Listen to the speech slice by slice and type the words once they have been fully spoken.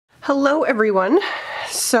Hello everyone.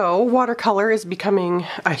 So watercolor is becoming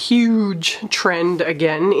a huge trend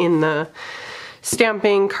again in the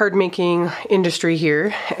stamping, card making industry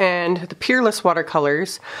here, and the Peerless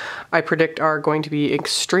Watercolors I predict are going to be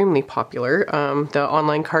extremely popular. The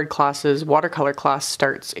online card classes watercolor class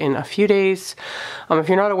starts in a few days. If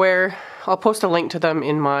you're not aware, I'll post a link to them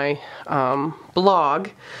in my blog,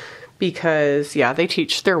 because yeah,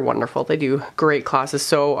 they're wonderful. They do great classes.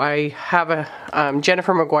 So I have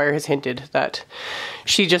Jennifer McGuire has hinted that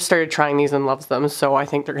she just started trying these and loves them, so I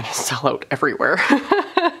think they're gonna sell out everywhere.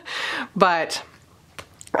 But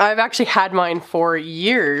I've actually had mine for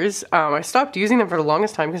years. I stopped using them for the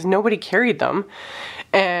longest time because nobody carried them.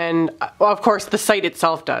 And well, of course the site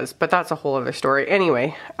itself does, but that's a whole other story.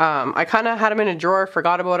 Anyway, I kind of had them in a drawer,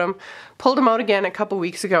 forgot about them, pulled them out again a couple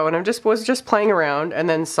weeks ago, and I was just playing around, and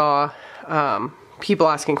then saw people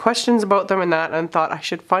asking questions about them and that, and thought I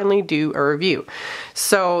should finally do a review.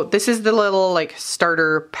 So this is the little like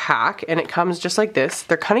starter pack, and it comes just like this.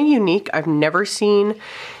 They're kind of unique. I've never seen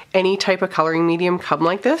any type of coloring medium come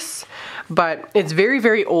like this, but it's very,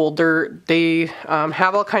 very old. They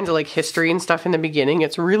have all kinds of like history and stuff in the beginning.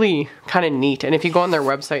 It's really kind of neat, and if you go on their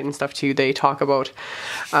website and stuff too, they talk about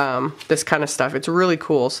this kind of stuff. It's really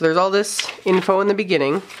cool. So there's all this info in the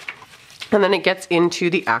beginning, and then it gets into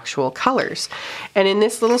the actual colors. And in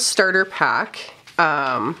this little starter pack,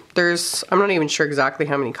 I'm not even sure exactly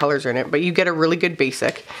how many colors are in it, but you get a really good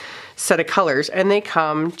basic set of colors, and they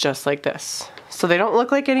come just like this. So they don't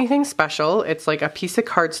look like anything special. It's like a piece of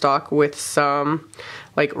cardstock with some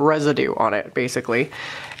like residue on it, basically.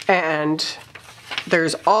 And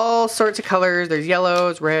there's all sorts of colors. There's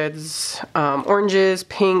yellows, reds, oranges,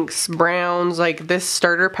 pinks, browns. Like, this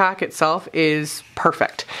starter pack itself is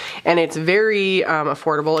perfect. And it's very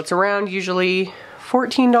affordable. It's around usually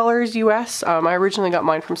 $14 US. I originally got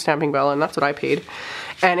mine from Stamping Bell, and that's what I paid.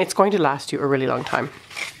 And it's going to last you a really long time.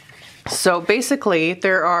 So basically,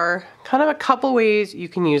 there are kind of a couple ways you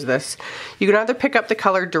can use this. You can either pick up the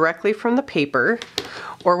color directly from the paper,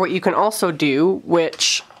 or what you can also do,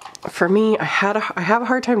 which for me, I have a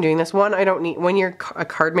hard time doing this. One, I don't need, when you're a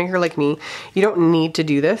card maker like me, you don't need to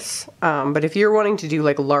do this. But if you're wanting to do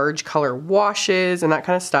like large color washes and that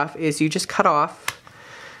kind of stuff, is you just cut off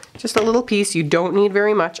just a little piece. You don't need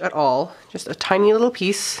very much at all, just a tiny little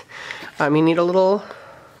piece. You need a little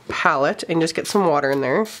palette, and just get some water in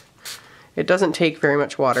there. It doesn't take very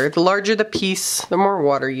much water. The larger the piece, the more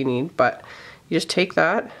water you need, but you just take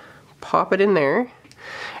that, pop it in there,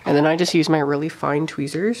 and then I just use my really fine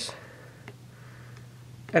tweezers,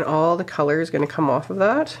 and all the color is going to come off of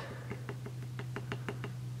that.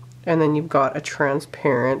 And then you've got a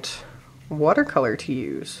transparent watercolor to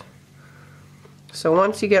use. So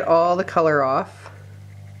once you get all the color off,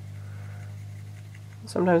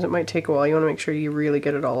 sometimes it might take a while. You want to make sure you really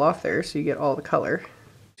get it all off there so you get all the color.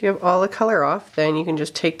 So you have all the color off, then you can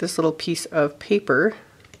just take this little piece of paper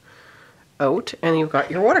out, and you've got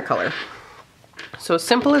your watercolor. So as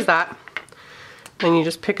simple as that. Then you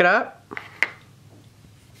just pick it up,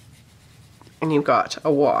 and you've got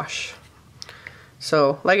a wash.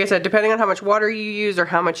 So like I said, depending on how much water you use or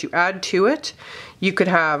how much you add to it, you could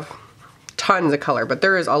have tons of color, but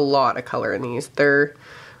there is a lot of color in these. They're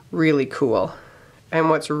really cool. And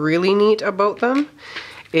what's really neat about them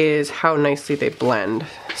is how nicely they blend.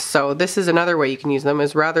 So this is another way you can use them,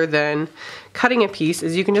 is rather than cutting a piece,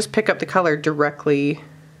 is you can just pick up the color directly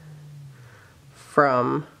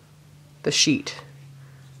from the sheet.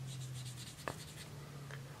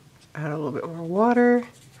 Add a little bit more water,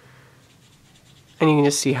 and you can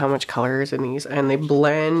just see how much color is in these, and they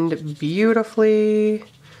blend beautifully.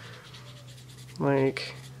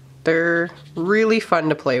 Like, they're really fun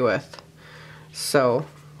to play with. So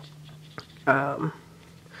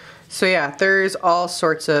yeah, there's all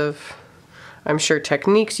sorts of, I'm sure,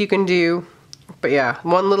 techniques you can do. But yeah,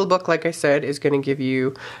 one little book, like I said, is going to give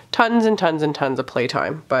you tons and tons and tons of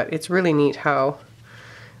playtime. But it's really neat how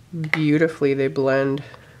beautifully they blend.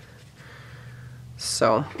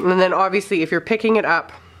 So, and then obviously if you're picking it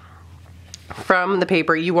up from the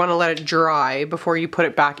paper, you want to let it dry before you put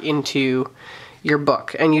it back into your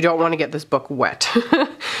book, and you don't want to get this book wet.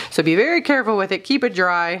 So be very careful with it. Keep it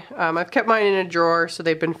dry. I've kept mine in a drawer, so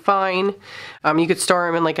they've been fine. You could store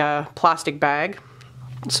them in like a plastic bag,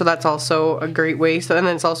 so that's also a great way. So, and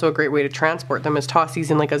then it's also a great way to transport them, is toss these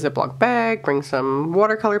in like a Ziploc bag, bring some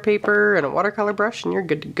watercolor paper and a watercolor brush, and you're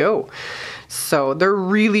good to go. So they're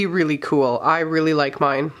really, really cool. I really like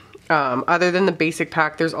mine. Other than the basic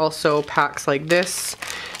pack, there's also packs like this.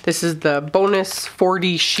 This is the bonus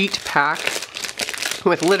 40 sheet pack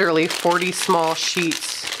with literally 40 small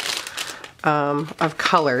sheets of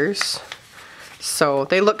colors. So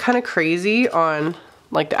they look kind of crazy on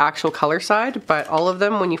like the actual color side, but all of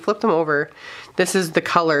them, when you flip them over, this is the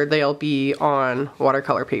color they'll be on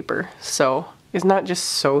watercolor paper. So isn't that just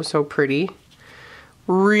so pretty?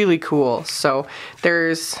 Really cool. So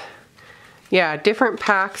there's, yeah, different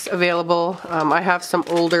packs available. I have some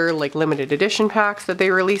older like limited edition packs that they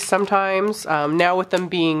release sometimes. Now with them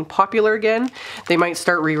being popular again, they might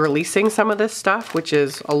start re-releasing some of this stuff, which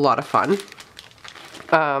is a lot of fun.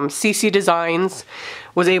 CC Designs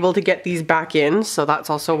was able to get these back in, so that's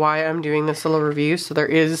also why I'm doing this little review. So there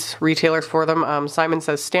is retailers for them. Simon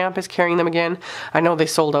Says Stamp is carrying them again. I know they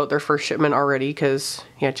sold out their first shipment already because,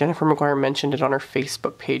 yeah, Jennifer McGuire mentioned it on her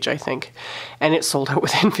Facebook page, I think, and it sold out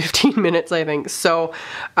within 15 minutes, I think. So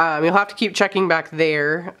you'll have to keep checking back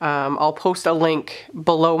there. I'll post a link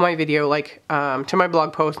below my video, like to my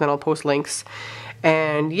blog post, and then I'll post links.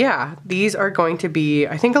 And yeah, these are going to be,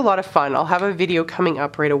 I think, a lot of fun. I'll have a video coming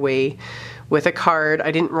up right away with a card.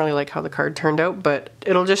 I didn't really like how the card turned out, but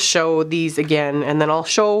it'll just show these again, and then I'll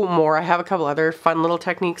show more. I have a couple other fun little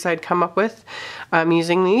techniques I'd come up with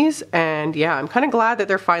using these, and yeah, I'm kind of glad that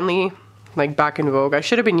they're finally like back in vogue. I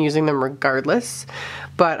should have been using them regardless,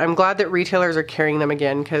 but I'm glad that retailers are carrying them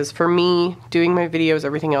again, because for me, doing my videos,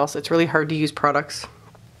 everything else, it's really hard to use products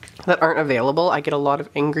that aren't available. I get a lot of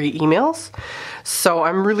angry emails. So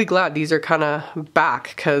I'm really glad these are kind of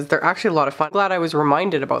back, because they're actually a lot of fun. I'm glad I was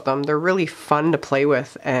reminded about them. They're really fun to play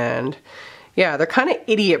with, and yeah, they're kind of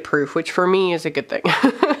idiot proof, which for me is a good thing.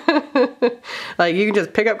 Like, you can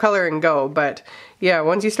just pick up color and go, but yeah,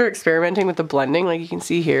 once you start experimenting with the blending, like you can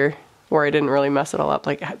see here where I didn't really mess it all up,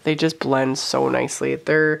 like they just blend so nicely.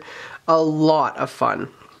 They're a lot of fun.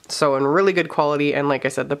 So in really good quality, and like I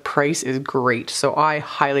said, the price is great. So I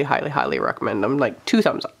highly recommend them. Like 2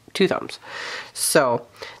 thumbs up, 2 thumbs. So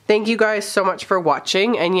thank you guys so much for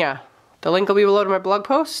watching, and yeah, the link will be below to my blog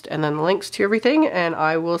post, and then the links to everything, and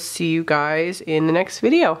I will see you guys in the next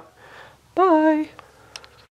video. Bye.